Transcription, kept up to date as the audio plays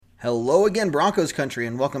Hello again, Broncos country,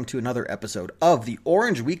 and welcome to another episode of the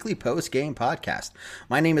Orange Weekly Post Game Podcast.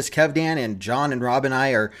 My name is Kev Dan, and John and Rob and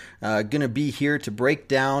I are going to be here to break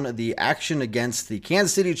down the action against the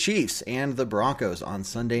Kansas City Chiefs and the Broncos on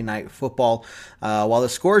Sunday Night Football. While the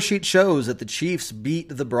score sheet shows that the Chiefs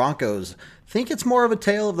beat the Broncos, I think it's more of a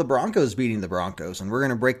tale of the Broncos beating the Broncos, and we're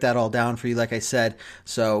going to break that all down for you, like I said.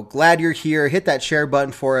 So glad you're here. Hit that share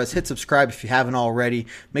button for us. Hit subscribe if you haven't already.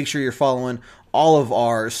 Make sure you're following all of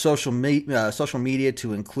our social media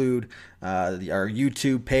to include our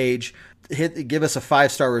YouTube page. Give us a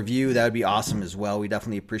 5-star review. That would be awesome as well. We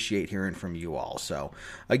definitely appreciate hearing from you all. So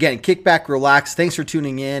again, kick back, relax. Thanks for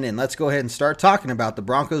tuning in, and let's go ahead and start talking about the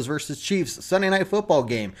Broncos versus Chiefs Sunday Night Football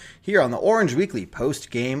game here on the Orange Weekly Post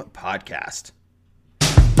Game Podcast.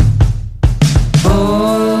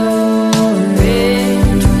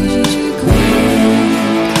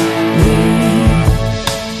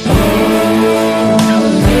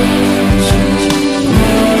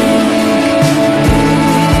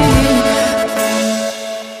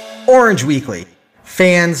 Orange Weekly,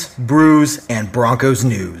 fans, brews, and Broncos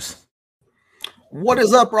news. What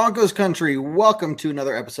is up, Broncos country? Welcome to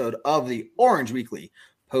another episode of the Orange Weekly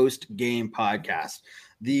post-game podcast.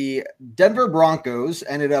 The Denver Broncos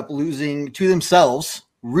ended up losing to themselves,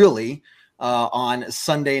 really, on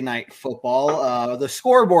Sunday Night Football. The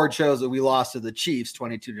scoreboard shows that we lost to the Chiefs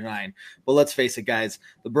 22-9. But let's face it, guys,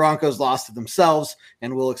 the Broncos lost to themselves,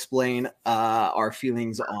 and we'll explain our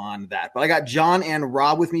feelings on that. But I got John and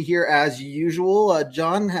Rob with me here as usual.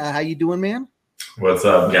 John, how you doing, man? What's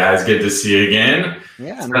up, guys? Good to see you again.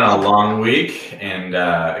 Yeah, it's been a long week, and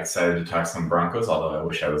excited to talk some Broncos, although I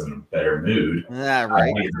wish I was in a better mood. Right.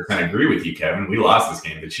 I 100% agree with you, Kevin. We lost this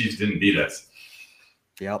game. The Chiefs didn't beat us.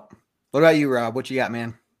 Yep. What about you, Rob? What you got,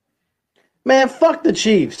 man? Man, fuck the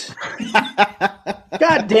Chiefs.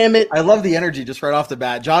 God damn it. I love the energy just right off the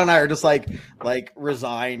bat. John and I are just like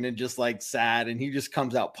resigned and just like sad, and he just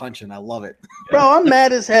comes out punching. I love it. Bro, I'm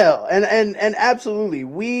mad as hell. And absolutely,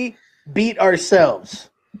 we beat ourselves.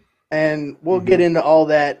 And we'll get into all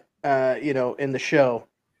that in the show.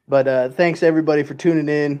 But thanks everybody for tuning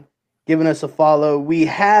in, giving us a follow. We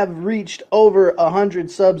have reached over 100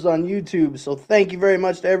 subs on YouTube, so thank you very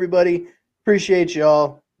much to everybody. Appreciate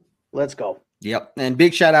y'all. Let's go. Yep, and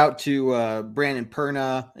big shout out to Brandon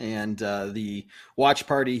Perna and the watch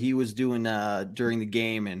party he was doing during the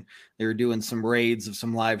game, and they were doing some raids of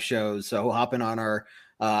some live shows. So hopping on our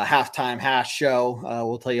halftime hash show.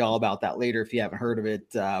 We'll tell you all about that later if you haven't heard of it,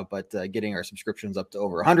 but getting our subscriptions up to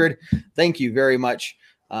over 100. Thank you very much.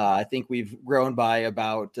 I think we've grown by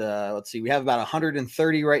about, we have about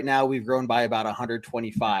 130 right now. We've grown by about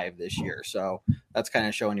 125 this year. So that's kind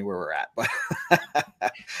of showing you where we're at,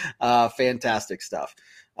 but fantastic stuff.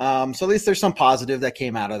 So at least there's some positive that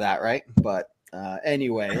came out of that, right? But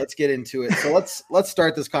anyway, let's get into it. So let's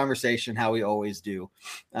start this conversation how we always do,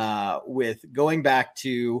 with going back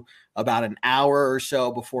to about an hour or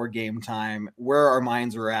so before game time, where our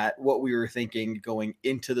minds were at, what we were thinking going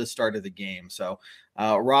into the start of the game. So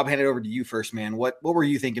Rob, hand it over to you first, man. What were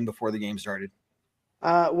you thinking before the game started?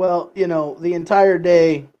 Well, the entire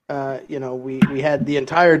day, we had the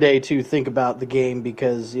entire day to think about the game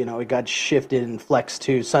because, it got shifted and flexed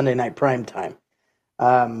to Sunday night prime time.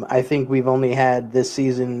 I think we've only had this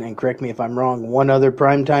season, and correct me if I'm wrong, one other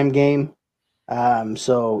primetime game.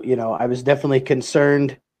 So, I was definitely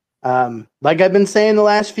concerned. Like I've been saying the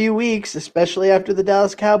last few weeks, especially after the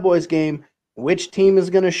Dallas Cowboys game, which team is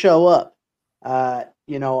going to show up? I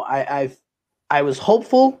was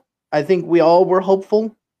hopeful. I think we all were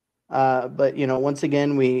hopeful. But, once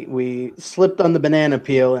again, we slipped on the banana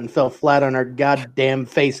peel and fell flat on our goddamn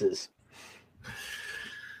faces.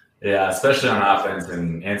 Yeah, especially on offense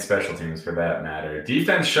and special teams for that matter.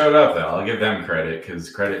 Defense showed up, though. I'll give them credit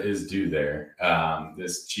because credit is due there.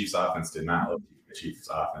 This Chiefs offense did not look like the Chiefs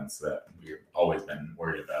offense that we've always been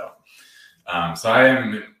worried about.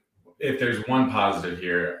 If there's one positive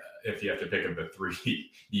here, if you have to pick up the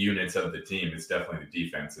three units of the team, it's definitely the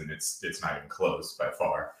defense, and it's not even close by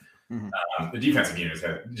far. The defensive units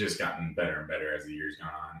have just gotten better and better as the year's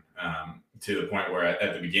gone on, to the point where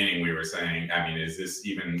at the beginning we were saying, is this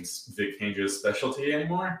even Vic Fangio's specialty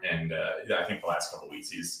anymore? And I think the last couple of weeks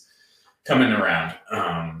he's coming around.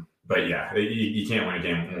 But yeah, you can't win a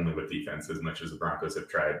game only with defense as much as the Broncos have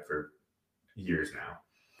tried for years now.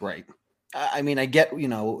 Right. I get,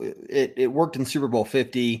 it worked in Super Bowl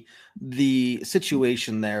 50. The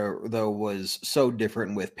situation there, though, was so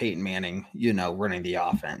different with Peyton Manning, running the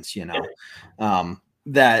offense,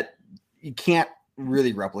 that you can't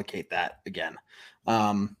really replicate that again.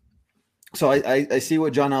 So I see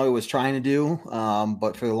what John Elway was trying to do,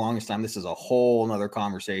 but for the longest time, this is a whole nother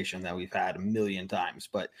conversation that we've had a million times.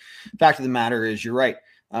 But fact of the matter is, you're right.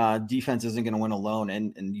 Defense isn't going to win alone,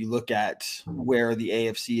 and you look at where the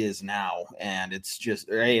AFC is now, and it's just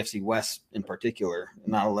or AFC West in particular.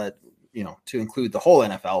 Not to include the whole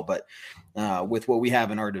NFL, but with what we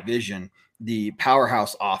have in our division, the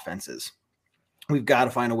powerhouse offenses. We've got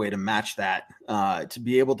to find a way to match that to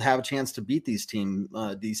be able to have a chance to beat these teams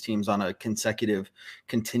on a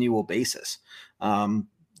continual basis.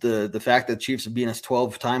 The fact that Chiefs have beaten us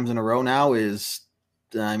 12 times in a row now is,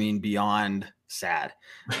 beyond sad.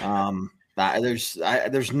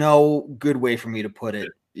 There's no good way for me to put it,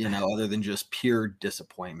 other than just pure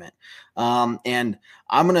disappointment. And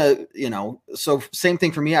I'm gonna, so same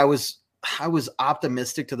thing for me. I was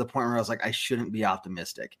optimistic to the point where I was like, I shouldn't be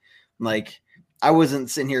optimistic. Like, I wasn't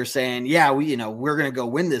sitting here saying, yeah, we're going to go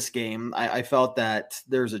win this game. I felt that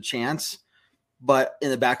there's a chance, but in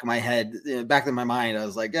the back of my head, back of my mind, I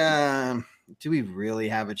was like, do we really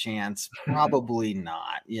have a chance? Probably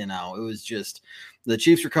not. It was just the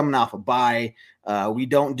Chiefs were coming off a bye. We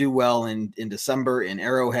don't do well in December in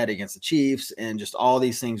Arrowhead against the Chiefs, and just all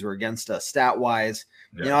these things were against us stat wise.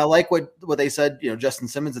 Yeah. I like what they said, Justin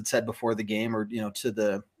Simmons had said before the game, or,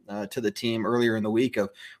 to the team earlier in the week of,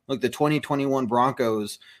 look, the 2021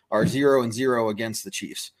 Broncos are 0-0 against the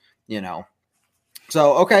Chiefs,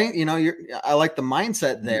 So, okay. I like the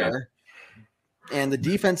mindset there. Yeah. And the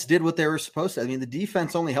defense did what they were supposed to. The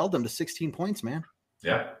defense only held them to 16 points, man.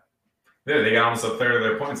 Yeah. They got almost a third of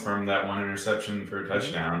their points from that one interception for a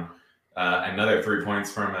touchdown. Another 3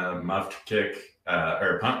 points from a muffed kick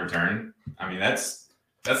or a punt return. That's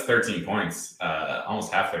 13 points,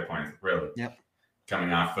 almost half their points, really. Yep.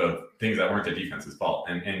 Coming off of things that weren't the defense's fault.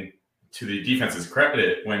 And to the defense's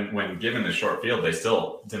credit, when given the short field, they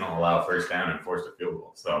still didn't allow first down and forced a field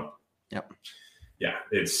goal. So, yep. Yeah,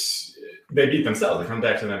 they beat themselves. It comes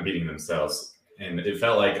back to them beating themselves. And it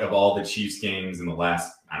felt like of all the Chiefs games in the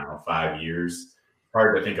last, 5 years,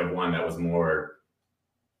 hard to think of one that was more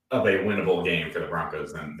of a winnable game for the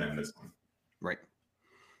Broncos than this one. Right.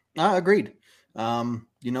 Agreed.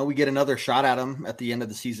 We get another shot at them at the end of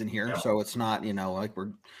the season here. Yeah. So it's not, like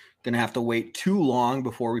we're going to have to wait too long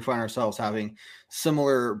before we find ourselves having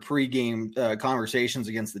similar pregame conversations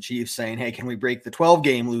against the Chiefs saying, hey, can we break the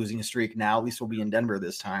 12-game losing streak now? At least we'll be in Denver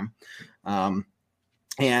this time.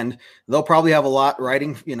 And they'll probably have a lot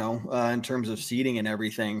riding, in terms of seeding and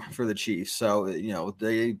everything for the Chiefs. So,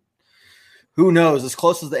 who knows, as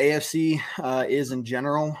close as the AFC is in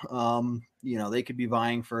general, they could be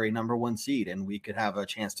vying for a number 1 seed, and we could have a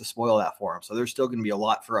chance to spoil that for them. So there's still going to be a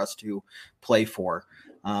lot for us to play for.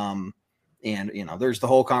 And, there's the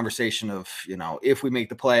whole conversation of, if we make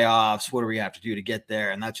the playoffs, what do we have to do to get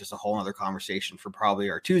there? And that's just a whole other conversation for probably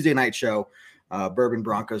our Tuesday night show, Bourbon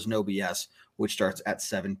Broncos No BS, which starts at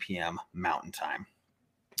 7 p.m. Mountain Time.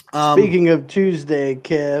 Speaking of Tuesday,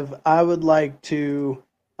 Kev, I would like to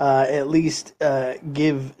at least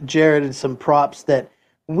give Jared some props that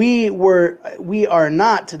we are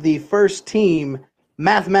not the first team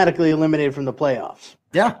mathematically eliminated from the playoffs.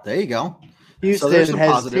 Yeah, there you go. Houston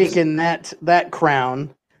has taken that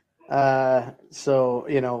crown. So,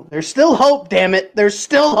 there's still hope, damn it. There's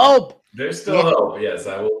still hope. There's still hope. Yes,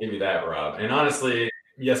 I will give you that, Rob. And honestly,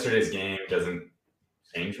 yesterday's game doesn't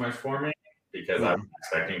change much for me because I'm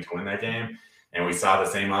expecting to win that game. And we saw the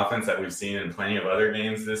same offense that we've seen in plenty of other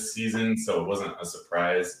games this season. So it wasn't a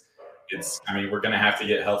surprise. We're going to have to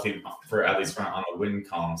get healthy for at least on the win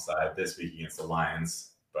column side this week against the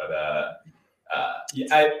Lions. But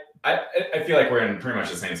I feel like we're in pretty much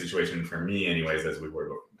the same situation for me anyways as we were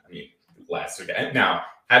last week. Now,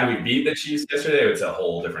 how do we beat the Chiefs yesterday? It's a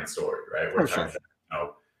whole different story, right? We're talking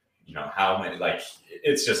about, how many,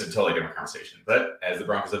 it's just a totally different conversation. But as the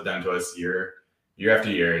Broncos have done to us year after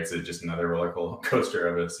year, it's just another roller coaster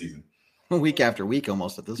of a season. Week after week,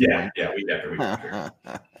 almost at this point. Yeah, week after week.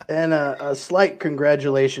 And a slight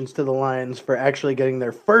congratulations to the Lions for actually getting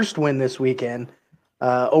their first win this weekend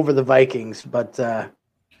over the Vikings. But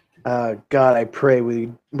God, I pray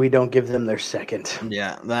we don't give them their second.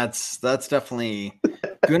 Yeah, that's definitely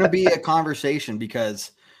going to be a conversation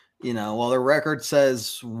because, while their record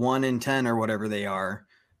says 1-10 or whatever they are,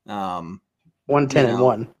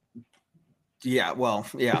 1-10-1. Yeah, well,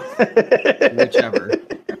 yeah, whichever.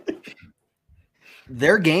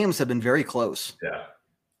 Their games have been very close. Yeah.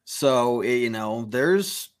 So,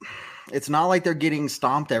 it's not like they're getting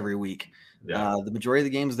stomped every week. Yeah. The majority of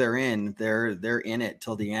the games they're in it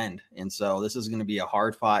till the end. And so this is going to be a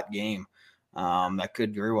hard fought game that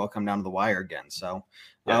could very well come down to the wire again. So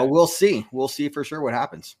we'll see. We'll see for sure what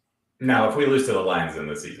happens. Now, if we lose to the Lions, then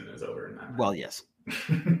the season is over. Well, yes.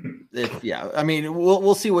 I mean,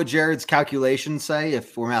 we'll see what Jared's calculations say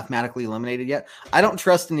if we're mathematically eliminated yet. I don't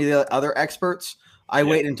trust any of the other experts. I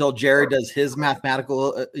wait until Jared does his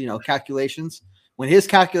mathematical, calculations. When his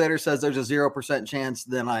calculator says there's a 0% chance,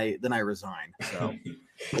 then I resign. So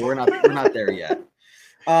we're not there yet.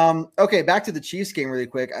 Okay, back to the Chiefs game really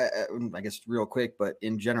quick. I guess real quick, but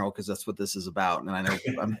in general, because that's what this is about. And I know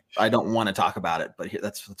I don't want to talk about it, but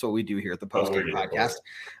that's what we do here at the Post Game Podcast.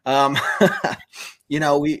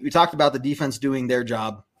 We talked about the defense doing their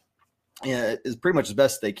job is pretty much as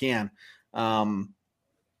best they can.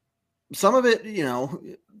 Some of it,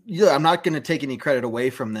 I'm not going to take any credit away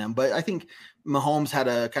from them, but I think Mahomes had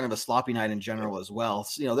a kind of a sloppy night in general as well.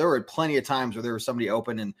 So, there were plenty of times where there was somebody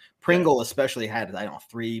open, and Pringle especially had,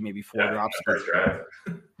 3, maybe 4 drops.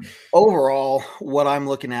 Overall, what I'm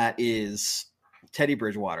looking at is Teddy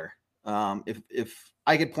Bridgewater. If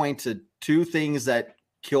I could point to 2 things that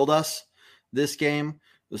killed us this game,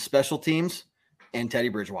 the special teams and Teddy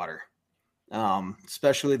Bridgewater.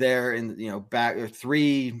 Especially there in,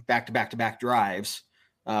 3 back-to-back drives,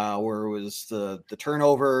 where it was the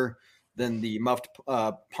turnover, then the muffed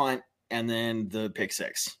punt, and then the pick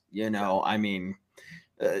 6.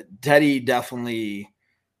 Teddy definitely,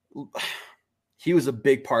 he was a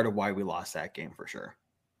big part of why we lost that game for sure.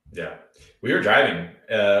 Yeah, we were driving.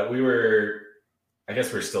 I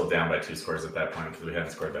guess we're still down by 2 scores at that point because we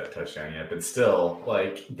hadn't scored that touchdown yet. But still,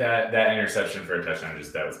 like that interception for a touchdown,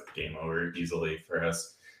 that was game over easily for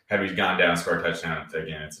us. Had we gone down, score a touchdown,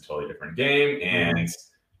 again, it's a totally different game. And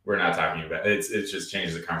we're not talking about it. It just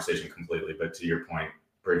changes the conversation completely. But to your point,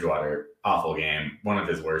 Bridgewater, awful game. One of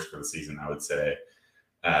his worst for the season, I would say.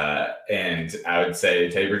 And I would say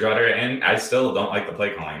Teddy Bridgewater, and I still don't like the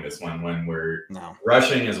play calling this one when we're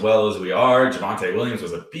rushing as well as we are. Javonte Williams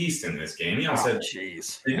was a beast in this game. He said, did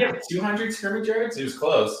he have 200 scrimmage yards? He was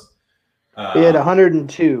close. He had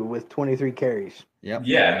 102 with 23 carries. Yep.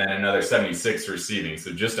 Yeah, and then another 76 receiving,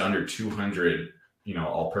 so just under 200,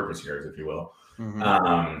 all-purpose yards, if you will.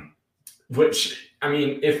 Which, I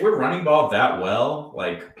mean, if we're running ball that well,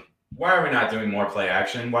 like, why are we not doing more play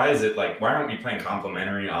action? Why is it why aren't we playing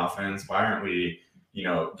complementary offense? Why aren't we,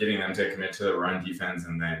 getting them to commit to the run defense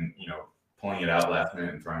and then, pulling it out last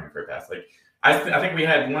minute and throwing it for a pass? Like, I think we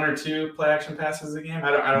had 1 or 2 play action passes a game.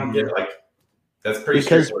 I don't get it. That's pretty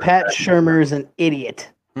because Pat Shurmur is an idiot.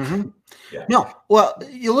 Mm-hmm. Yeah. No, well,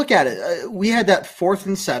 you look at it. We had that 4th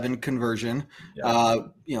and 7 conversion.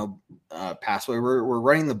 Pass where we're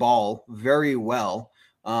running the ball very well.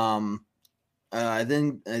 Then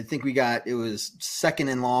I think it was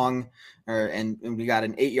 2nd and long, and we got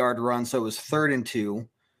an 8-yard run, so it was 3rd and 2.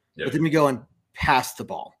 Yep. But then we go and pass the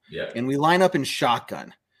ball, and we line up in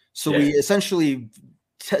shotgun. So we essentially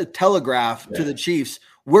telegraph to the Chiefs,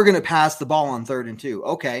 we're going to pass the ball on 3rd and 2.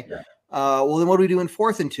 Okay. Yeah. Well, then what do we do in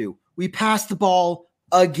 4th and 2? We pass the ball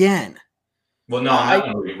again. Well, no, on that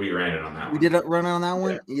one, we ran it on that one. We didn't run on that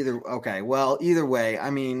one either. Okay. Well, either way,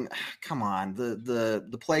 I mean, come on,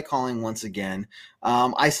 the play calling once again.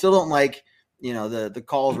 I still don't like, the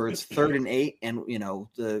calls where it's 3rd and 8 and,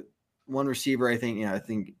 the one receiver, I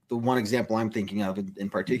think the one example I'm thinking of in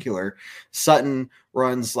particular, Sutton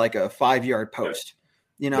runs like a 5-yard post.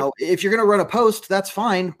 If you're going to run a post, that's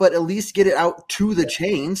fine, but at least get it out to the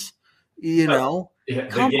chains,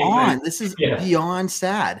 come on. This is beyond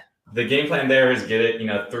sad. The game plan there is get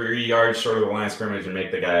it, 3 yards short of the line of scrimmage and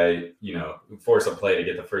make the guy, force a play to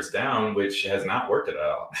get the first down, which has not worked at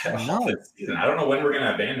all this season. I don't know when we're going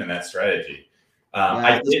to abandon that strategy.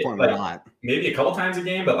 At this point, not. Maybe a couple times a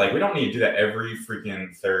game, but we don't need to do that every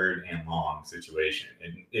freaking 3rd and long situation.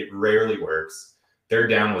 It rarely works. 3rd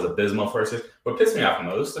down was abysmal for us. What pissed me off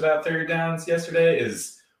most about 3rd downs yesterday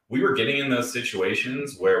is we were getting in those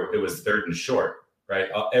situations where it was 3rd and short, right?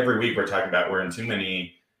 Every week we're talking about we're in too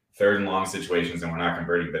many 3rd and long situations and we're not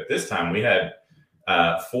converting. But this time we had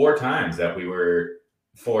 4 times that we were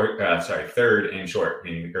 3rd and short,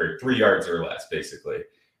 meaning or 3 yards or less, basically.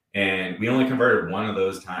 And we only converted 1 of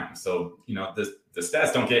those times. So, the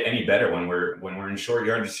stats don't get any better when we're in short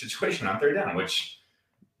yardage situation on 3rd down, which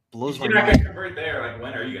blows my mind. You're not going to convert there. Like,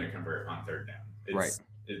 when are you going to convert on 3rd down? It's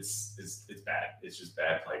bad. It's just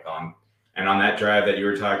bad play calling. And on that drive that you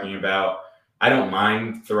were talking about, I don't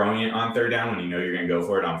mind throwing it on 3rd down when you're going to go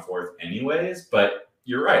for it on 4th anyways. But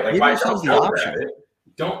you're right. Like, why telegraph it?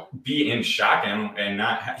 Don't be in shock and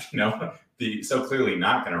not have, be so clearly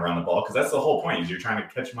not going to run the ball, because that's the whole point, is you're trying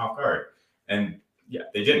to catch them off guard. And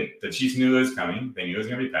they didn't. The Chiefs knew it was coming. They knew it was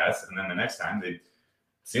going to be passed. And then the next time they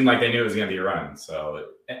seemed like they knew it was going to be a run. So,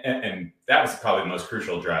 and that was probably the most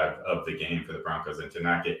crucial drive of the game for the Broncos, and to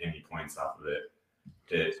not get any points off of it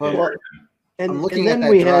I'm looking at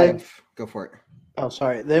that drive. Go for it. Oh,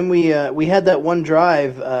 sorry. Then we had that one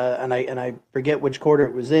drive, and I forget which quarter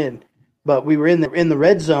it was in, but we were in the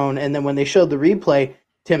red zone, and then when they showed the replay,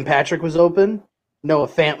 Tim Patrick was open, Noah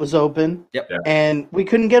Fant was open, and we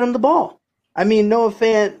couldn't get him the ball. I mean, Noah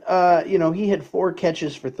Fant, he had 4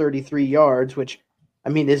 catches for 33 yards, which, I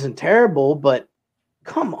mean, isn't terrible, but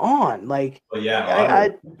come on, like. Well, yeah,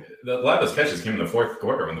 a lot of those catches came in the fourth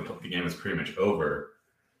quarter when the game was pretty much over.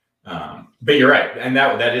 But you're right, and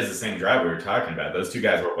that is the same drive we were talking about. Those two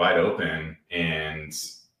guys were wide open, and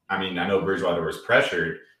I mean, I know Bridgewater was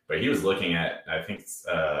pressured, but he was looking at, I think,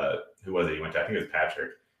 who was it? He went to, I think it was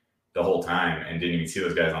Patrick, the whole time, and didn't even see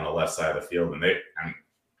those guys on the left side of the field. And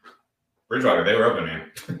Bridgewater, they were open,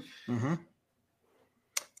 man.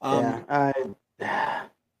 Mm-hmm.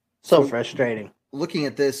 So frustrating. Looking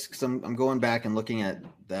at this, because I'm going back and looking at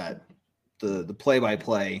that the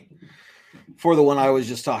play-by-play for the one I was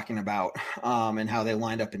just talking about, and how they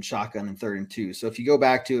lined up in shotgun and 3rd and 2. So if you go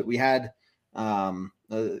back to it, we had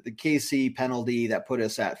the KC penalty that put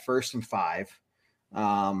us at 1st and 5.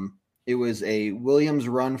 It was a Williams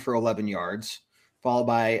run for 11 yards, followed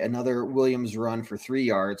by another Williams run for 3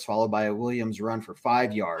 yards, followed by a Williams run for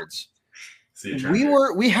 5 yards.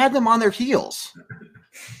 We had them on their heels.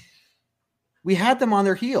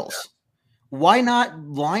 Why not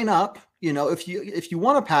line up? If you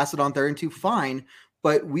want to pass it on 3rd and 2, fine.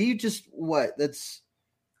 But we just that's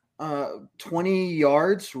 20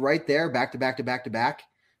 yards right there, back to back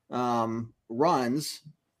runs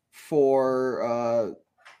for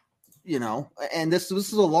and this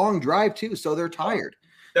is a long drive too, so they're tired.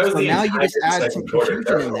 That was so now you just add some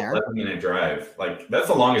confusion in there. 11-minute drive, like that's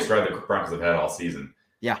the longest drive the Broncos have had all season.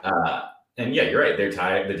 Yeah, and yeah, you're right. They're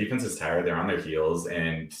tired. The defense is tired. They're on their heels,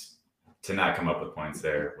 and to not come up with points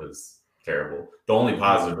there was terrible. The only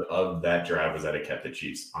positive of that drive was that it kept the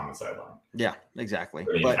Chiefs on the sideline. Yeah, exactly.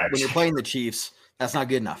 But when you're playing the Chiefs, that's not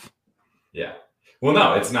good enough. Yeah. Well,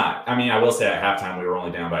 no, it's not. I mean, I will say at halftime we were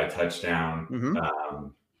only down by a touchdown. Mm-hmm.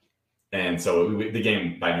 And so the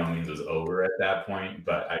game by no means was over at that point,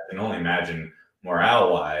 but I can only imagine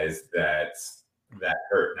morale-wise that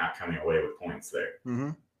hurt not coming away with points there.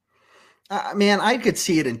 Mm-hmm. Man, I could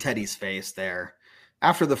see it in Teddy's face there.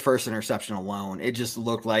 After the first interception alone, it just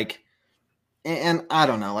looked like, and I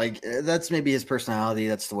don't know, like that's maybe his personality.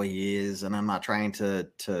 That's the way he is. And I'm not trying to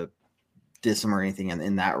diss him or anything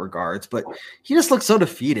in that regards, but he just looks so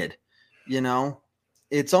defeated,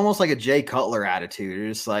 It's almost like a Jay Cutler attitude. You're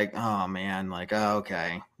just like, oh man, like, oh,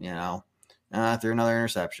 okay, through another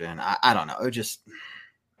interception. I don't know. It just.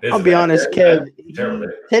 I'll be honest, Kev.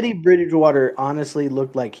 Teddy Bridgewater honestly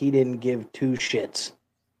looked like he didn't give 2 shits.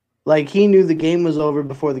 Like he knew the game was over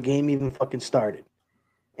before the game even fucking started.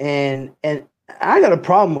 And I got a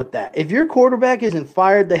problem with that. If your quarterback isn't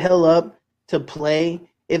fired the hell up to play,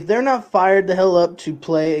 if they're not fired the hell up to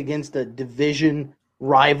play against a division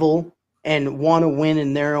rival and want to win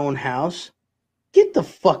in their own house, get the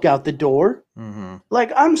fuck out the door. Mm-hmm.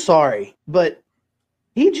 Like, I'm sorry, but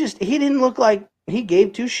he didn't look like he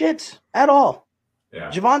gave 2 shits at all. Yeah.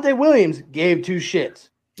 Javonte Williams gave 2 shits.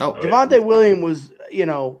 Oh, Javonte Williams was,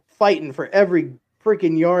 fighting for every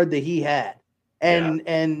freaking yard that he had. And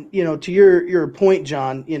to your point,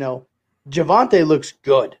 John, Javonte looks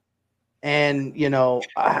good. And,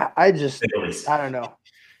 I don't know.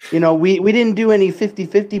 We didn't do any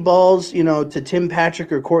 50-50 balls, to Tim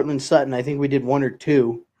Patrick or Cortland Sutton. I think we did 1 or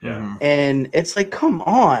 2. Yeah. And it's like, come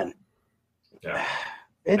on. Yeah.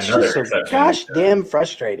 It's just so gosh damn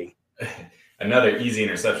frustrating. Another easy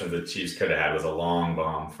interception the Chiefs could have had was a long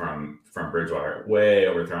bomb from Bridgewater, way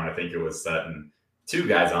overthrown. I think it was Sutton. 2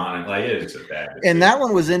 guys on it, like it was just bad. And that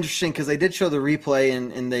one was interesting because they did show the replay,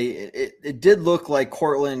 and it did look like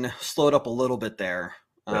Cortland slowed up a little bit there,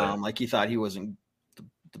 Right. Like he thought the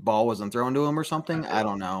ball wasn't thrown to him or something. I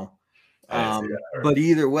don't know, but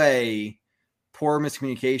either way, poor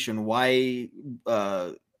miscommunication.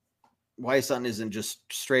 Why Sutton isn't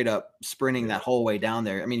just straight up sprinting that whole way down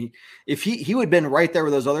there? I mean, if he would have been right there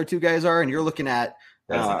where those other 2 guys are, and you're looking at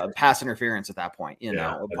pass interference at that point,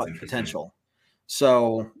 potential.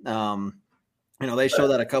 So, they show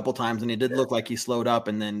that a couple times, and it did look like he slowed up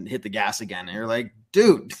and then hit the gas again. And you're like,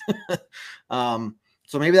 dude.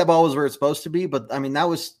 So maybe that ball was where it's supposed to be, but I mean, that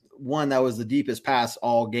was the deepest pass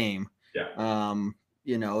all game. Yeah.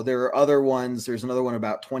 There are other ones. There's another one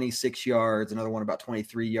about 26 yards, another one about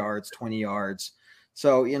 23 yards, 20 yards.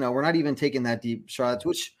 So, we're not even taking that deep shots,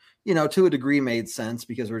 which, to a degree made sense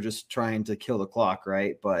because we're just trying to kill the clock.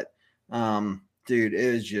 Right. But, dude,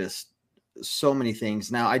 it was just so many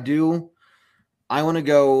things. Now I I want to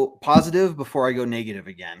go positive before I go negative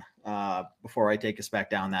again. Before I take us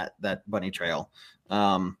back down that bunny trail.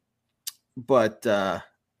 But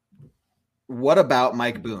what about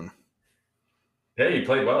Mike Boone? Yeah, he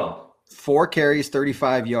played well. 4 carries,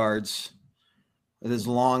 35 yards, with his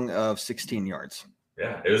long of 16 yards.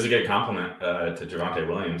 Yeah, it was a good compliment to Javonte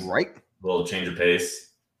Williams. Right. A little change of pace.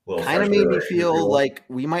 Kind of made me feel like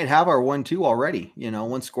we might have our 1-2 already,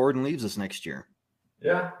 once Gordon leaves us next year.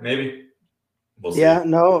 Yeah, maybe. We'll see. Yeah,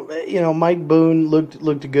 no, Mike Boone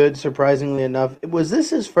looked good, surprisingly enough. Was this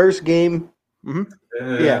his first game?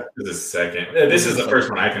 Mm-hmm. Yeah. This is second. This is the first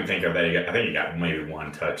one I can think of that I think he got maybe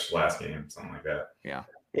 1 touch last game, something like that. Yeah.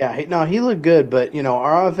 Yeah, he looked good, but,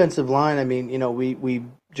 our offensive line, I mean, we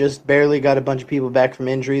just barely got a bunch of people back from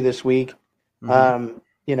injury this week. Mm-hmm.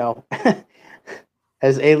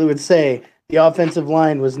 As Ayla would say, the offensive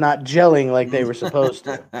line was not gelling like they were supposed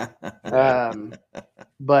to.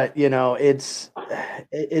 But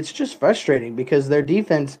it's just frustrating because their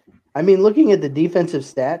defense. I mean, looking at the defensive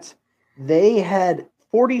stats, they had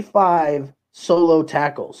 45 solo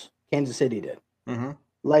tackles. Kansas City did. Mm-hmm.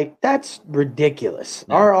 Like, that's ridiculous.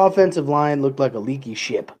 Yeah. Our offensive line looked like a leaky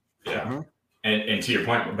ship. Yeah, Mm-hmm. and to your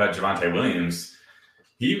point about Javonte Williams,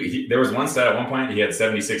 he there was one stat at one point he had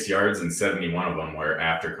 76 yards and 71 of them were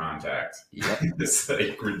after contact. Yep. It's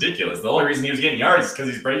like ridiculous. The only reason he was getting yards is because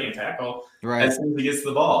he's breaking a tackle Right. as soon as he gets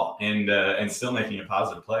the ball and still making a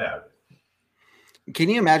positive play out of it. Can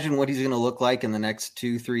you imagine what he's going to look like in the next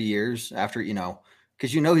 2-3 years after,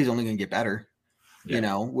 because he's only going to get better,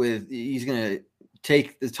 Yeah. he's going to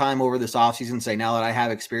take the time over this offseason and say, now that I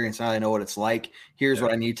have experience, now that I know what it's like, here's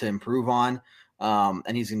what I need to improve on.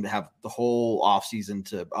 And he's going to have the whole offseason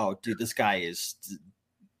to, this guy is,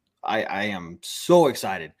 I am so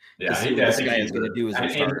excited to see what this guy is going to do as a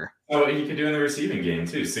starter. Oh, he could do in the receiving game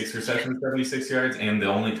too. 6 receptions, 76 yards, and the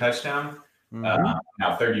only touchdown. Mm-hmm.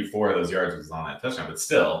 Now 34 of those yards was on that touchdown, but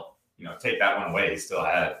still, take that one away, he still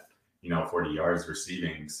had, 40 yards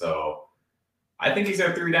receiving. So I think he's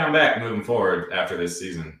our 3-down back moving forward after this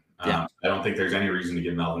season. I don't think there's any reason to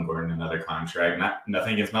give Melvin Gordon another contract.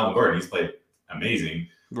 Nothing against Melvin Gordon. He's played amazing.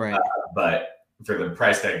 Right. But for the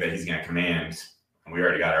price tag that he's going to command, we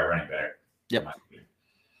already got our running back. Yep.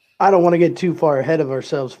 I don't want to get too far ahead of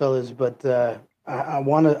ourselves, fellas, but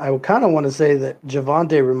I kind of want to say that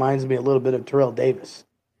Javonte reminds me a little bit of Terrell Davis.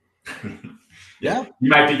 Yeah, you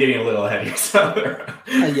might be getting a little ahead of yourself.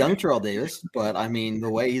 A young Terrell Davis, but I mean, the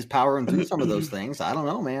way he's powering through some of those things, I don't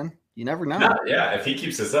know, man. You never know. No, yeah, if he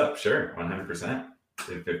keeps this up, sure, 100%.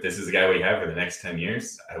 If this is the guy we have for the next 10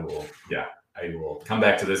 years, I will come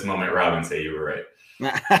back to this moment, Rob, and say you were right.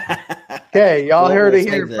 Okay, y'all heard it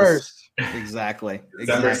here first. Exactly.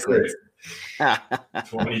 December 6th,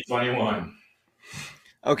 2021.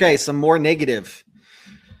 Okay, some more negative.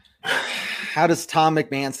 How does Tom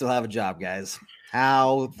McMahon still have a job, guys?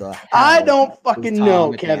 How the hell I don't fucking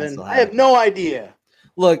know, McMahon Kevin. still I have no idea.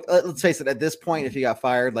 Look, let's face it. At this point, if he got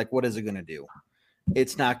fired, like, what is it going to do?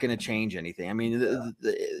 It's not going to change anything. I mean,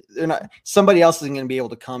 they're not. Somebody else isn't going to be able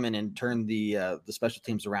to come in and turn the special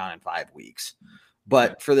teams around in 5 weeks.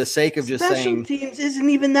 But for the sake of just saying, special teams isn't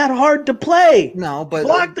even that hard to play. No, but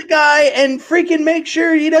block the guy and freaking make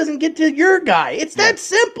sure he doesn't get to your guy. It's that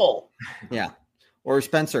simple. Yeah. Or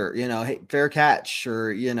Spencer, hey, fair catch,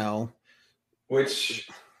 or Which,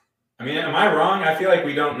 I mean, am I wrong? I feel like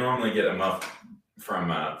we don't normally get a muff from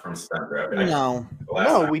Spencer. No,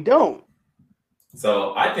 we don't.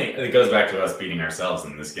 So I think it goes back to us beating ourselves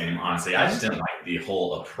in this game. Honestly, I just didn't like the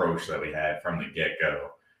whole approach that we had from the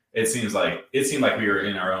get-go. It seemed like we were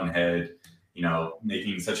in our own head,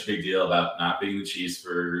 making such a big deal about not beating the Chiefs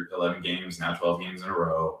for 11 games, now 12 games in a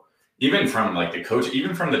row. Even from like the coach,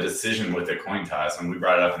 even from the decision with the coin toss, and we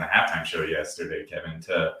brought it up in the halftime show yesterday, Kevin,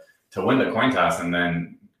 to win the coin toss and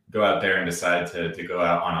then go out there and decide to go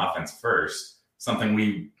out on offense first.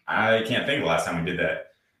 Something I can't think of the last time we did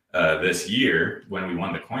that this year when we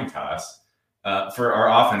won the coin toss for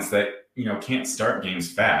our offense that can't start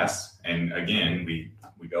games fast. And again, we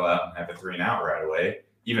go out and have a 3-and-out right away,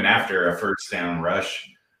 even after a first down rush,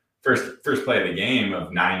 first play of the game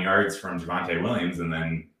of 9 yards from Javonte Williams, and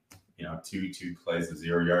then two plays of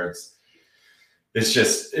 0 yards. It's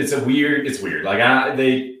weird. Like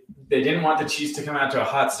they didn't want the Chiefs to come out to a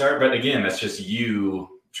hot start, but again, that's just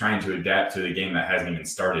you trying to adapt to the game that hasn't even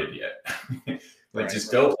started yet.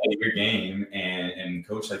 Go play your game and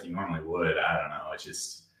coach like you normally would. I don't know.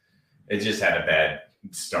 It just had a bad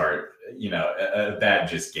start. A bad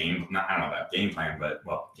just game. I don't know about game plan, but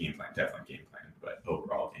definitely game plan, but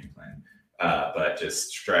overall game plan. But just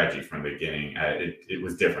strategy from the beginning, it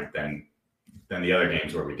was different than the other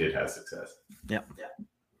games where we did have success. Yeah.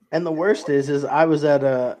 And the worst is I was at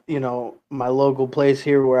my local place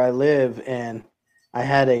here where I live, and I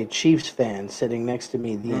had a Chiefs fan sitting next to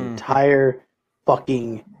me the entire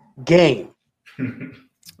fucking game.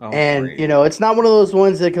 And great. it's not one of those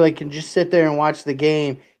ones that can just sit there and watch the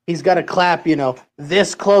game. He's got to clap,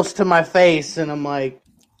 this close to my face, and I'm like,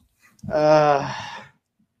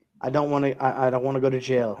 I don't want to. I don't want to go to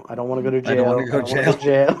jail. I don't want to go to jail. I don't want to go to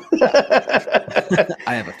jail.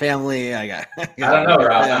 I have a family. I don't know,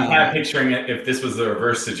 Rob. I'm kind of picturing it. If this was the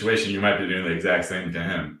reverse situation, you might be doing the exact same to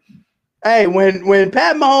him. Hey, when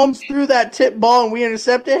Pat Mahomes threw that tip ball and we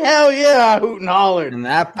intercepted, hell yeah, I hoot and hollered. In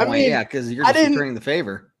that point, yeah, because you're just returning the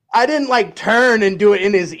favor. I didn't turn and do it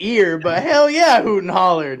in his ear, but hell yeah, hoot and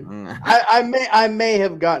hollered. I may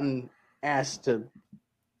have gotten asked to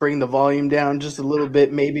bring the volume down just a little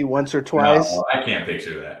bit, maybe once or twice. No, I can't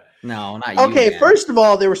picture that. No, not you. Okay, man. First of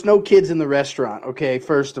all, there was no kids in the restaurant. Okay,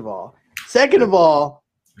 first of all. Second of all,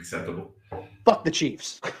 acceptable. Fuck the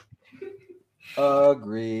Chiefs.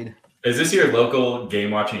 Agreed. Is this your local game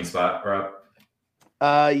watching spot, Rob?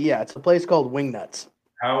 Yeah, it's a place called Wingnuts.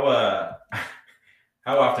 How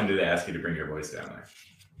often do they ask you to bring your voice down there?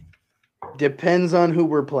 Depends on who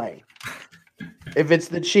we're playing. If it's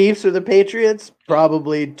the Chiefs or the Patriots,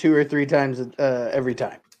 probably 2 or 3 times every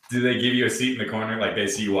time. Do they give you a seat in the corner, like they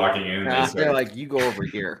see you walking in? And they're like, you go over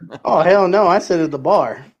here. Oh, hell no. I sit at the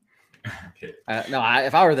bar. Okay.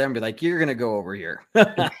 If I were them, I'd be like, you're going to go over here.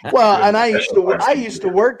 Well, and I used to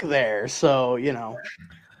work there, so,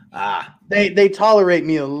 they tolerate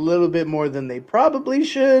me a little bit more than they probably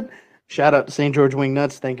should. Shout out to St. George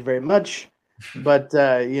Wingnuts. Thank you very much. But,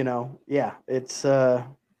 yeah, it's...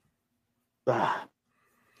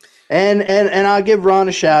 And I'll give Ron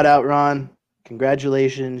a shout out, Ron.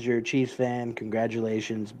 Congratulations, you're a Chiefs fan.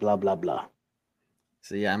 Congratulations, blah blah blah.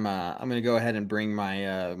 So yeah, I'm gonna go ahead and bring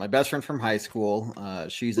my my best friend from high school.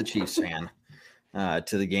 She's a Chiefs fan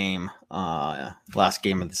to the game, last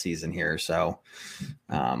game of the season here. So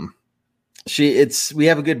we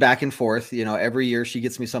have a good back and forth. Every year she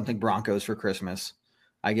gets me something Broncos for Christmas.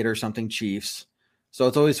 I get her something Chiefs. So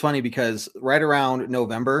it's always funny because right around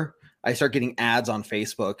November, I start getting ads on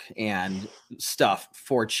Facebook and stuff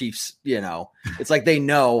for Chiefs. It's like they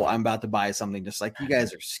know I'm about to buy something. Just like, you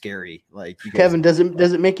guys are scary. Like, Kevin, does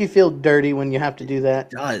it make you feel dirty when you have to do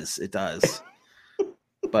that? It does.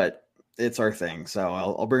 But it's our thing, so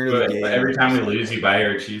I'll bring her to the game. Every time we lose, you buy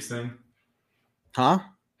her a Chiefs thing? Huh?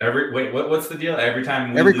 What's the deal? Every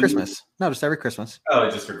time every Christmas. No, just every Christmas. Oh,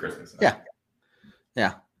 just for Christmas. Okay.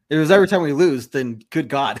 Yeah. If it was every time we lose, then good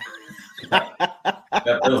God.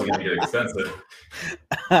 That bill's gonna get expensive.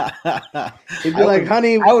 He'd be like,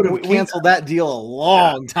 honey, I would have canceled that deal a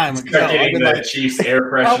long time ago. Getting the Chiefs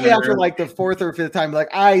air freshener. Probably after like the 4th or 5th time, like,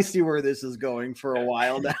 I see where this is going for a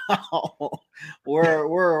while now.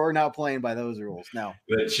 we're not playing by those rules. No.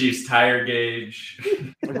 The Chiefs tire gauge.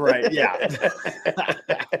 Right. Yeah.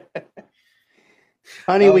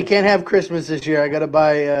 Honey, we can't have Christmas this year. I got to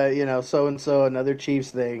buy, so and so another Chiefs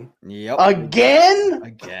thing. Yep.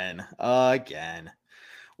 Again.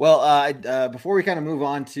 Well, before we kind of move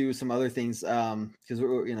on to some other things, because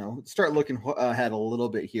we're start looking ahead a little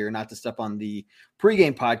bit here, not to step on the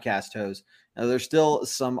pregame podcast toes. There's still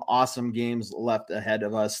some awesome games left ahead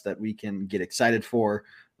of us that we can get excited for.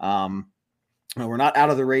 We're not out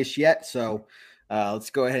of the race yet, so. Let's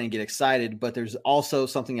go ahead and get excited, but there's also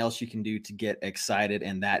something else you can do to get excited,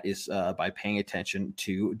 and that is by paying attention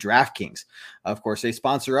to DraftKings. Of course, they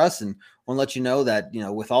sponsor us, and want to let you know that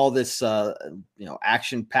with all this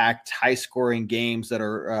action-packed, high-scoring games that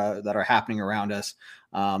are happening around us,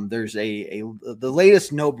 there's the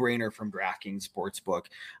latest no-brainer from DraftKings Sportsbook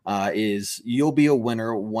is you'll be a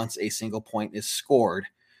winner once a single point is scored.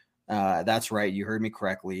 That's right, you heard me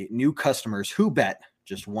correctly. New customers who bet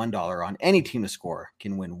just $1 on any team to score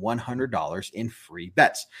can win $100 in free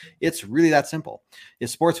bets. It's really that simple. If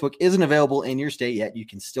Sportsbook isn't available in your state yet, you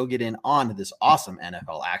can still get in on this awesome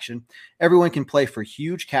NFL action. Everyone can play for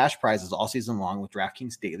huge cash prizes all season long with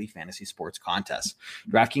DraftKings daily fantasy sports contests.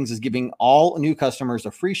 DraftKings is giving all new customers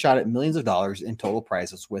a free shot at millions of dollars in total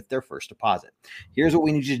prizes with their first deposit. Here's what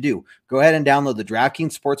we need you to do. Go ahead and download the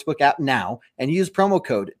DraftKings Sportsbook app now and use promo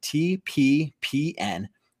code TPPN.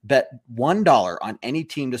 Bet $1 on any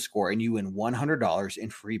team to score and you win $100 in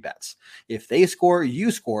free bets. If they score, you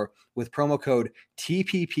score with promo code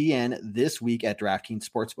TPPN this week at DraftKings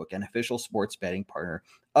Sportsbook, an official sports betting partner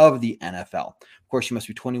of the NFL. Of course, you must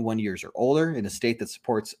be 21 years or older in a state that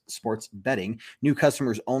supports sports betting. New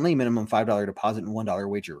customers only. Minimum $5 deposit and $1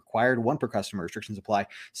 wager required. One per customer. Restrictions apply.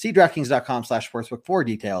 See DraftKings.com/sportsbook for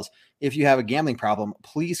details. If you have a gambling problem,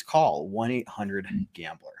 please call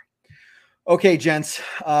 1-800-GAMBLER. Okay, gents,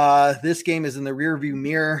 this game is in the rearview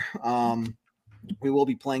mirror. We will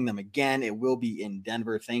be playing them again. It will be in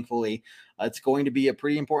Denver, thankfully. It's going to be a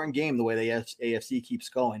pretty important game the way the AFC keeps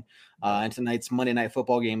going. And tonight's Monday Night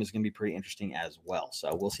Football game is going to be pretty interesting as well.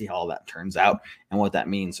 So we'll see how all that turns out and what that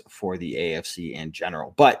means for the AFC in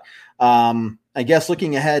general. But I guess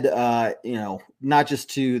looking ahead, not just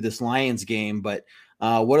to this Lions game, but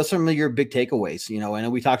what are some of your big takeaways? I know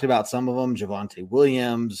we talked about some of them, Javonte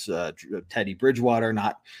Williams, Teddy Bridgewater,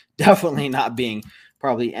 definitely not being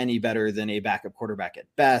probably any better than a backup quarterback at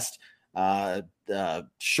best.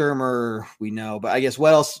 Shermer, we know, but I guess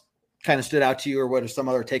what else kind of stood out to you, or what are some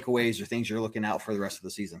other takeaways or things you're looking out for the rest of the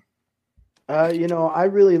season? I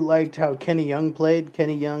really liked how Kenny Young played.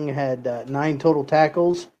 Kenny Young had 9 total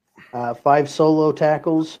tackles, 5 solo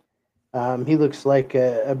tackles. He looks like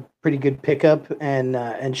a pretty good pickup,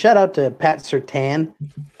 and shout out to Pat Surtain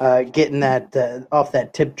getting that off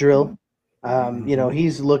that tip drill.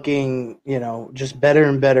 He's looking, just better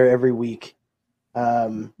and better every week. But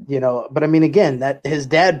I mean, again, that his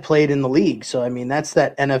dad played in the league, so I mean that's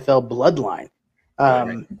that NFL bloodline.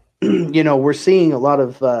 We're seeing a lot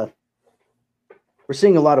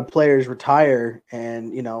of players retire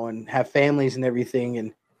and have families and everything,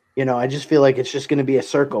 and I just feel like it's just going to be a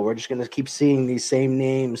circle. We're just going to keep seeing these same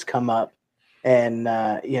names come up, and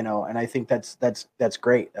and I think that's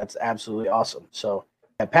great. That's absolutely awesome. So.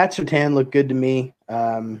 Pat Surtain looked good to me.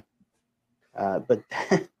 But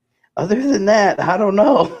other than that, I don't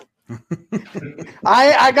know.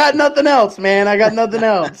 I got nothing else, man. I got nothing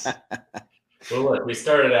else. Well, look, we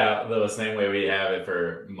started out the same way we have it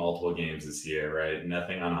for multiple games this year, right?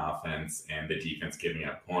 Nothing on offense and the defense giving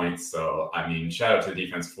up points. So, I mean, shout out to the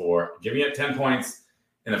defense for giving up 10 points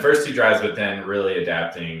in the first 2 drives, but then really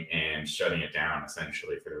adapting and shutting it down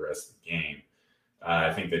essentially for the rest of the game.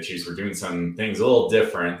 I think the Chiefs were doing some things a little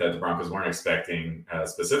different that the Broncos weren't expecting,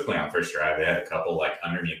 specifically on the first drive. They had a couple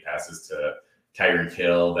underneath passes to Tyreek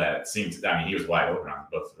Hill that seemed he was wide open on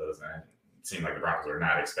both of those. And it seemed like the Broncos were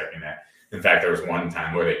not expecting that. In fact, there was one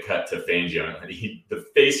time where they cut to Fangio and the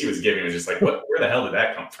face he was giving was just like, where the hell did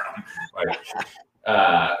that come from?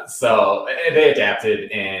 So they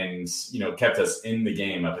adapted and, kept us in the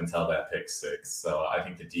game up until that pick 6. So I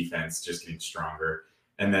think the defense just getting stronger.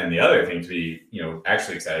 And then the other thing to be,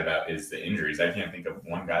 actually excited about is the injuries. I can't think of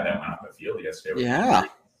one guy that went off the field yesterday. Yeah,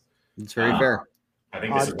 it's very fair. I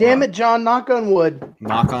think. Damn it, John! Knock on wood.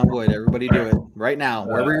 Knock on wood. Everybody do it right now,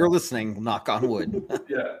 wherever you're listening. Knock on wood.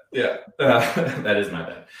 Yeah. That is my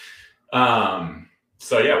bad.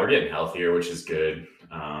 So yeah, we're getting healthier, which is good.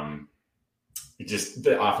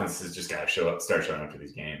 The offense has just got to start showing up for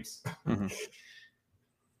these games. Mm-hmm.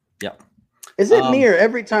 Yep. Is it me or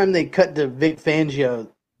every time they cut to Vic Fangio,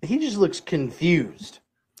 he just looks confused?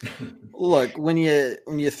 Look, when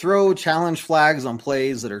you throw challenge flags on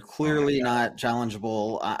plays that are clearly not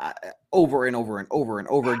challengeable over and over and over and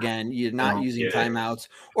over again, you're not using timeouts,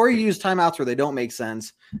 or you use timeouts where they don't make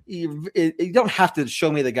sense. You don't have to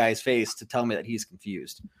show me the guy's face to tell me that he's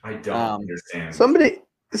confused. I don't understand.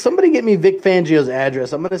 Somebody get me Vic Fangio's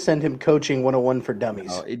address. I'm going to send him coaching 101 for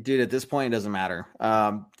dummies. Dude, at this point, it doesn't matter.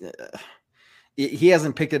 He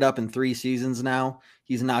hasn't picked it up in 3 seasons now.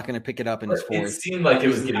 He's not going to pick it up in his 4th. It seemed like it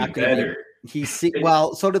was getting better.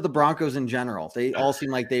 Well, so did the Broncos in general. They all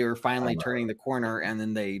seemed like they were finally turning the corner, and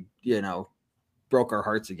then they, broke our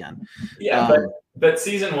hearts again. Yeah, but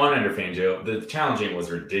season 1 under Fangio, the challenging was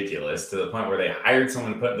ridiculous to the point where they hired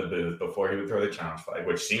someone to put in the booth before he would throw the challenge flag,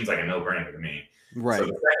 which seems like a no-brainer to me. Right. So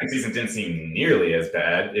the second season didn't seem nearly as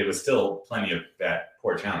bad. It was still plenty of bad,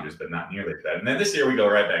 poor challenges, but not nearly as bad. And then this year we go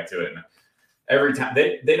right back to it. And every time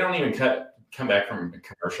they don't even come back from a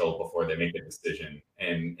commercial before they make a decision,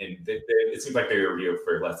 and it seems like they review it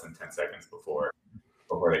for less than 10 seconds before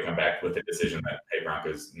they come back with a decision that, hey,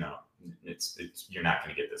 Broncos, no, it's you're not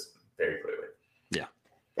going to get this very clearly. Yeah.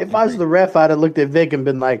 If I was the ref, I'd have looked at Vic and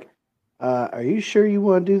been like, "Are you sure you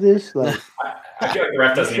want to do this?" Like, I feel like the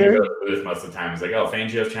ref doesn't even go to the booth most of the time. It's like, oh,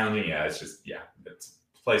 Fangio's challenging. Yeah, it's just it's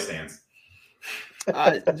play stands.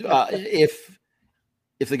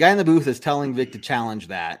 If the guy in the booth is telling Vic to challenge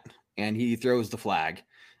that and he throws the flag,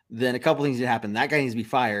 then a couple things need to happen. That guy needs to be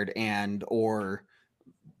fired, or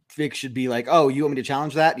Vic should be like, oh, you want me to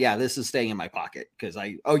challenge that? Yeah, this is staying in my pocket because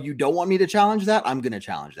you don't want me to challenge that? I'm going to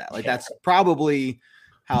challenge that. That's probably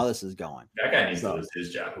how this is going. That guy needs to lose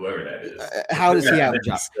his job, whoever that is. How does he have a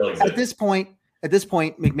job? At this point, at this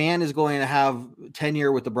point, McMahon is going to have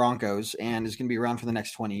tenure with the Broncos and is going to be around for the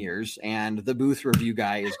next 20 years. And the booth review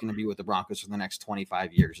guy is going to be with the Broncos for the next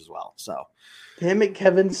 25 years as well. So, damn it,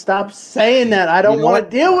 Kevin, stop saying that. I don't want to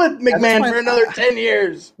deal with McMahon for another 10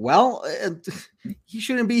 years. Well, he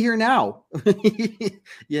shouldn't be here now.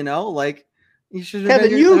 Like he should.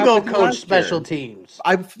 Kevin, you go coach special teams.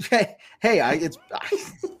 I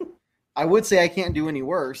would say I can't do any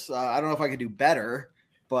worse. I don't know if I could do better.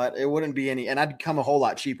 But it wouldn't be any, and I'd come a whole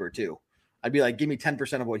lot cheaper too. I'd be like, give me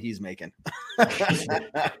 10% of what he's making.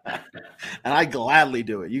 And I'd gladly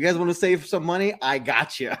do it. You guys want to save some money? I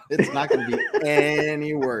got you. It's not going to be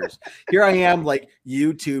any worse. Here I am, like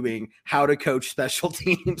YouTubing how to coach special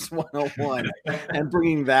teams 101 and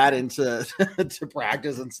bringing that into to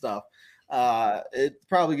practice and stuff. It's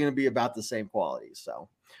probably going to be about the same quality. So,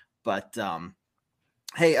 but,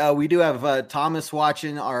 hey, we do have Thomas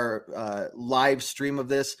watching our live stream of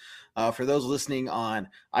this. For those listening on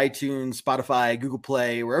iTunes, Spotify, Google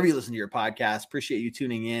Play, wherever you listen to your podcast, appreciate you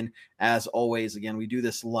tuning in. As always, again, we do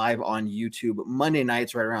this live on YouTube Monday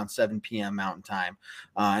nights right around 7 p.m. Mountain Time.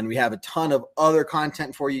 And we have a ton of other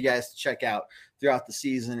content for you guys to check out throughout the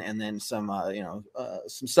season, and then some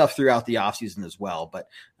stuff throughout the off season as well. But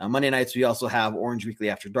Monday nights, we also have Orange Weekly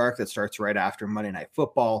After Dark that starts right after Monday Night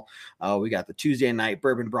Football. We got the Tuesday night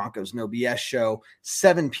Bourbon Broncos No BS show,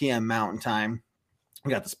 7 p.m. Mountain Time. We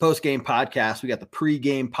got this post-game podcast. We got the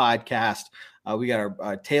pre-game podcast. We got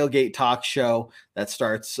our tailgate talk show that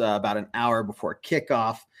starts about an hour before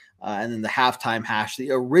kickoff. And then the halftime hash, the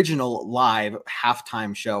original live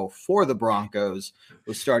halftime show for the Broncos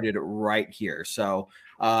was started right here. So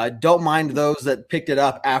don't mind those that picked it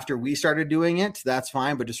up after we started doing it. That's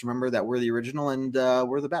fine. But just remember that we're the original and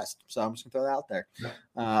we're the best. So I'm just going to throw that out there.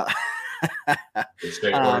 You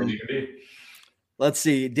can be. Let's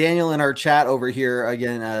see. Daniel in our chat over here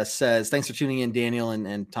again says, thanks for tuning in, Daniel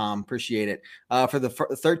and Tom. Appreciate it. For the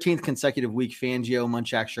 13th consecutive week, Fangio,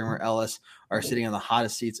 Munchak, Shermer, Ellis are sitting on the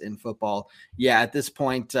hottest seats in football. Yeah, at this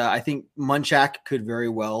point, I think Munchak could very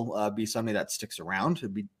well be somebody that sticks around.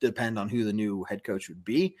 It would depend on who the new head coach would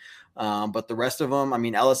be. But the rest of them, I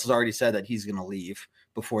mean, Ellis has already said that he's going to leave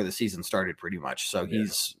before the season started pretty much. So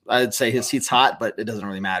I'd say his seat's hot, but it doesn't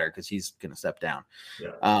really matter because he's going to step down.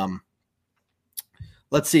 Yeah.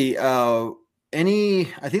 Let's see. I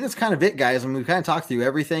think that's kind of it, guys. I mean, we've kind of talked through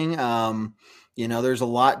everything. There's a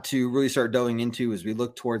lot to really start delving into as we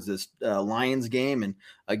look towards this Lions game. And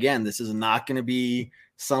again, this is not going to be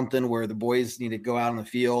something where the boys need to go out on the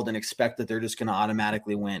field and expect that they're just going to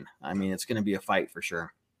automatically win. I mean, it's going to be a fight for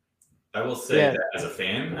sure. I will say that as a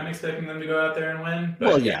fan, I'm expecting them to go out there and win.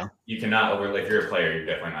 But you cannot overlook. If you're a player, you're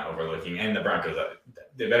definitely not overlooking. And the Broncos,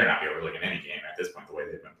 they better not be overlooking any game at this point, the way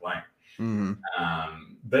they've been playing. Mm-hmm.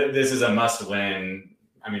 But this is a must-win.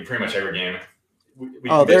 I mean, pretty much every game.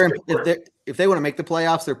 If they want to make the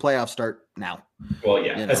playoffs, their playoffs start now. Well,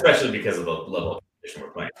 yeah, especially because of the level of competition we're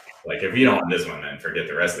playing. Like, if you don't win this one, then forget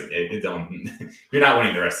the rest of the game. You're not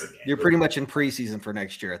winning the rest of the game. You're pretty much in preseason for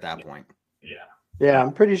next year at that point. Yeah,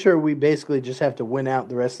 I'm pretty sure we basically just have to win out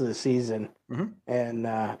the rest of the season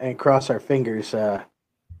and cross our fingers.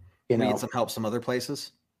 We need some help some other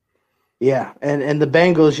places. Yeah, and the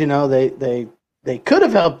Bengals, they could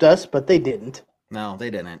have helped us, but they didn't. No,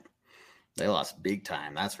 they didn't. They lost big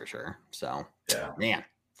time, that's for sure. So, man.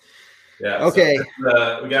 Yeah. Okay.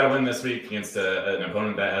 So we got to win this week against an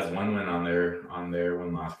opponent that has one win on their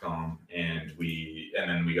win-loss column, and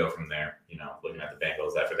then we go from there. Looking at the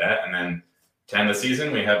Bengals after that, and then to end the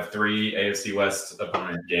season, we have 3 AFC West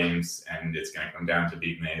opponent games, and it's going to come down to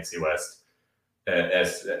beating the AFC West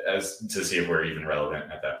as to see if we're even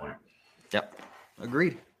relevant at that point. Yep.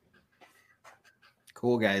 Agreed.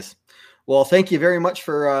 Cool, guys. Well, thank you very much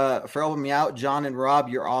for helping me out, John and Rob.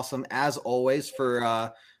 You're awesome as always.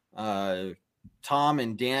 For Tom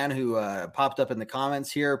and Dan who popped up in the comments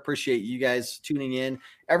here. Appreciate you guys tuning in.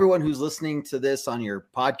 Everyone who's listening to this on your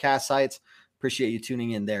podcast sites, appreciate you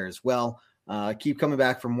tuning in there as well. Keep coming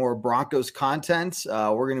back for more Broncos content.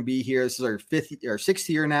 We're going to be here. This is our 6th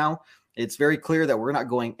year now. It's very clear that we're not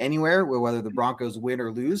going anywhere, whether the Broncos win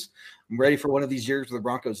or lose. I'm ready for one of these years where the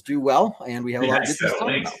Broncos do well, and we have a lot of good stuff to talk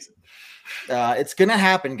about. It's going to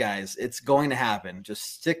happen, guys. It's going to happen.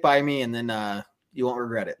 Just stick by me, and then you won't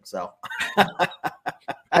regret it. So,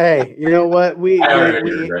 hey, you know what? We hang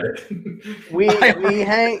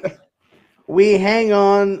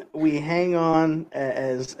on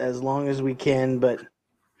as long as we can. But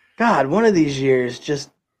God, one of these years, just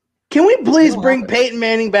can we please bring Peyton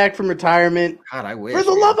Manning back from retirement? God, I wish. For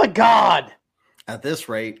the love of God. At this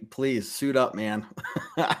rate, please suit up, man.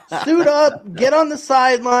 Suit up, get on the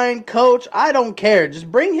sideline, coach. I don't care.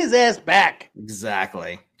 Just bring his ass back.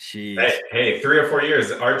 Exactly. Jeez. Hey, 3 or 4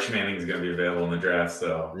 years, Arch Manning is going to be available in the draft.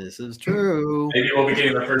 So this is true. Maybe we'll be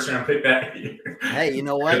getting the first round pick that year. Hey, you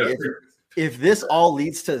know what? If this all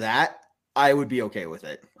leads to that, I would be okay with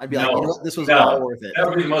it. I'd be like, you know what? This was all worth it. That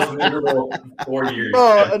would be the most miserable 4 years.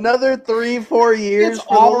 Oh, another 3-4 years.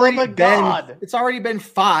 It's already been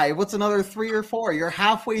 5. What's another 3 or 4? You're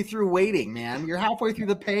halfway through waiting, man. You're halfway through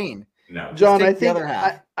the pain. No, John, I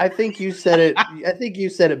think you said it. I think you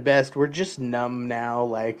said it best. We're just numb now.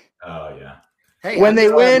 Like, oh yeah. Hey, when they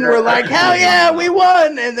win, we're like, hell yeah, we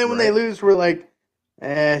won. And then when they lose, we're like,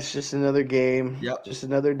 it's just another game. Yep. Just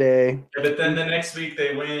another day. Yeah, but then the next week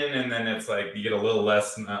they win, and then it's like you get a little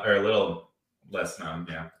less numb,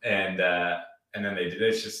 yeah. And then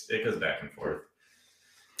it goes back and forth.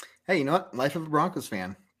 Hey, you know what? Life of a Broncos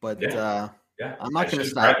fan, but yeah. I'm not going to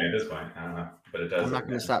stop at this point. I don't know, but it does. I'm not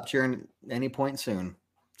going to stop cheering at any point soon.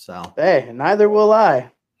 So hey, neither will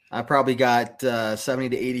I. I probably got 70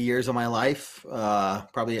 to 80 years of my life,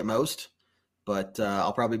 probably at most. But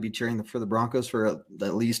I'll probably be cheering for the Broncos for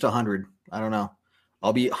at least 100. I don't know.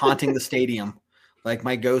 I'll be haunting the stadium. Like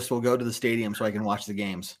my ghost will go to the stadium so I can watch the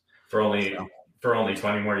games. For only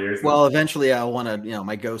 20 more years? Well, eventually I want to,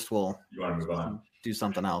 my ghost will move on. Do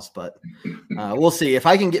something else. But we'll see. If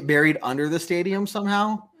I can get buried under the stadium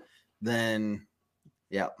somehow, then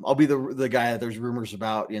yeah, I'll be the guy that there's rumors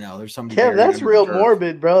about. There's somebody. Yeah, that's real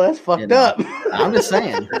morbid, bro. That's fucked up. I'm just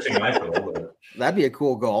saying. That'd be a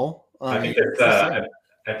cool goal. I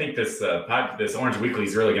think this Orange Weekly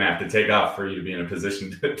is really going to have to take off for you to be in a position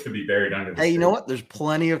to be buried under the Hey, you know what? There's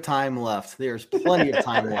plenty of time left. There's plenty of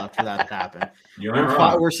time left for that to happen.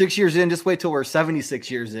 We're 6 years in. Just wait till we're 76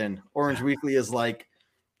 years in. Orange Weekly is like,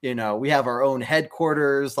 we have our own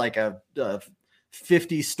headquarters, like a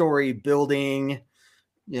 50-story building.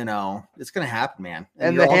 It's going to happen, man.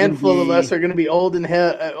 And the handful of us are going to be old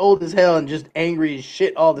as hell and just angry as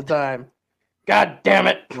shit all the time. God damn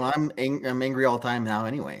it! Well, I'm angry all the time now,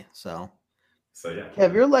 anyway. So yeah.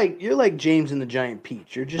 Kev, you're like James and the Giant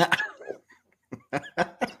Peach. You're just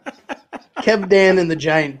Kev Dan and the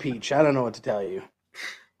Giant Peach. I don't know what to tell you.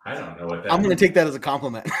 I don't know what that. I'm going to take that as a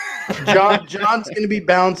compliment. John's going to be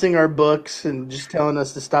bouncing our books and just telling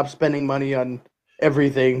us to stop spending money on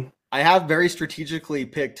everything. I have very strategically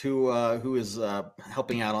picked who is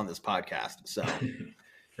helping out on this podcast. So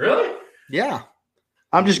really, yeah.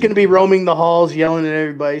 I'm just going to be roaming the halls, yelling at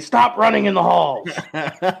everybody, stop running in the halls.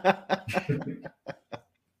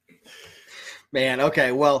 Man,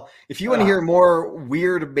 okay. Well, if you want to hear more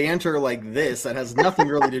weird banter like this that has nothing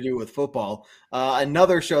really to do with football,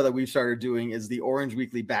 another show that we've started doing is the Orange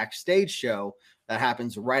Weekly Backstage Show that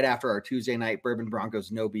happens right after our Tuesday night Bourbon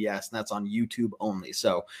Broncos No BS, and that's on YouTube only.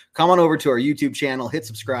 So come on over to our YouTube channel, hit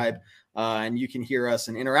subscribe, and you can hear us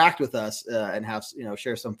and interact with us and have,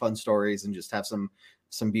 share some fun stories and just have some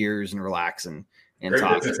beers and relax and great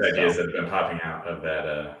talk. Business ideas that have been popping out of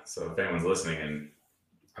that. So if anyone's listening, and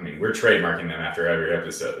I mean, we're trademarking them after every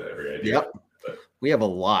episode, every idea. Yep. But we have a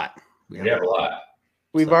lot. We have a lot.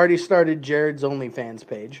 We've already started Jared's OnlyFans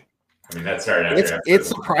page. I mean, that started after it's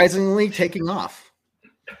surprisingly taking off.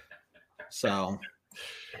 So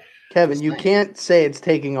Kevin, you can't say it's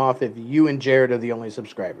taking off if you and Jared are the only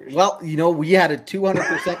subscribers. Well, we had a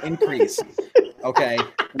 200% increase. Okay.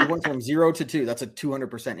 We went from 0 to 2. That's a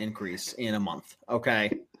 200% increase in a month. Okay.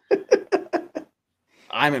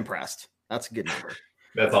 I'm impressed. That's a good number.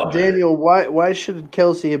 That's all. Daniel, why should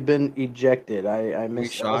Kelsey have been ejected? I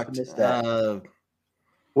missed that.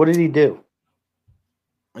 What did he do?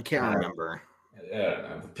 I can't remember.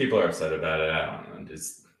 Yeah, people are upset about it. I don't know.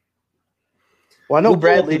 Well, I know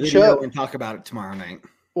Bradley Chubb. And talk about it tomorrow night.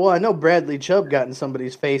 Well, I know Bradley Chubb got in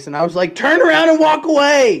somebody's face, and I was like, turn around and walk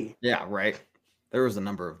away. Yeah, right. There was a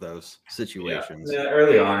number of those situations. Yeah,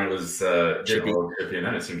 early on it was trippy, and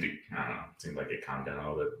then it seemed like it calmed down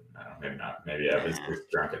a little bit. I don't know, maybe not. Maybe I was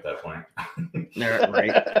drunk at that point.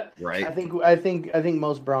 Right. I think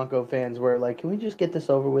most Bronco fans were like, can we just get this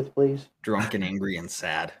over with, please? Drunk and angry and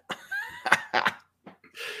sad.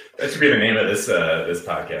 That should be the name of this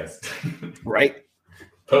podcast. Right.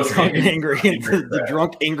 Drunk and angry, the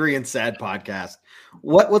drunk, angry, and sad podcast.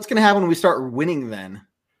 What's going to happen when we start winning then?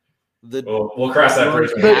 We'll cross that bridge.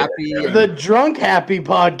 The Drunk Happy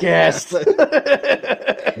podcast.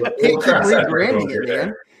 We'll keep rebranding it,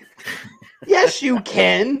 man. Yes, you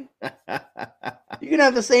can. You can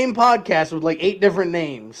have the same podcast with like 8 different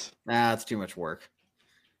names. Nah, it's too much work.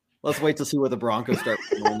 Let's wait to see what the Broncos start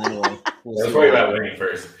doing, and then we'll Let's worry about winning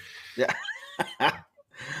first. Yeah.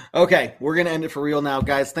 Okay, we're going to end it for real now,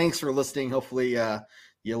 guys. Thanks for listening. Hopefully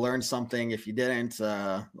you learned something. If you didn't,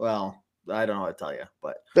 well, I don't know what to tell you,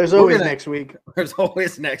 but there's always next week. There's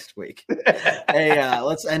always next week. Hey,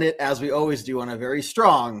 let's end it as we always do on a very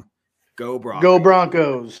strong Go Broncos. Go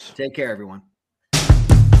Broncos. Take care, everyone.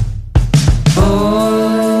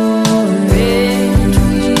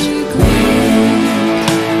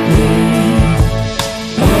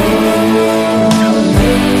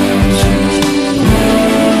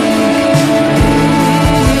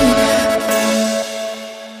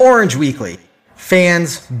 Orange Weekly.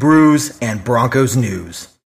 Fans, brews, and Broncos news.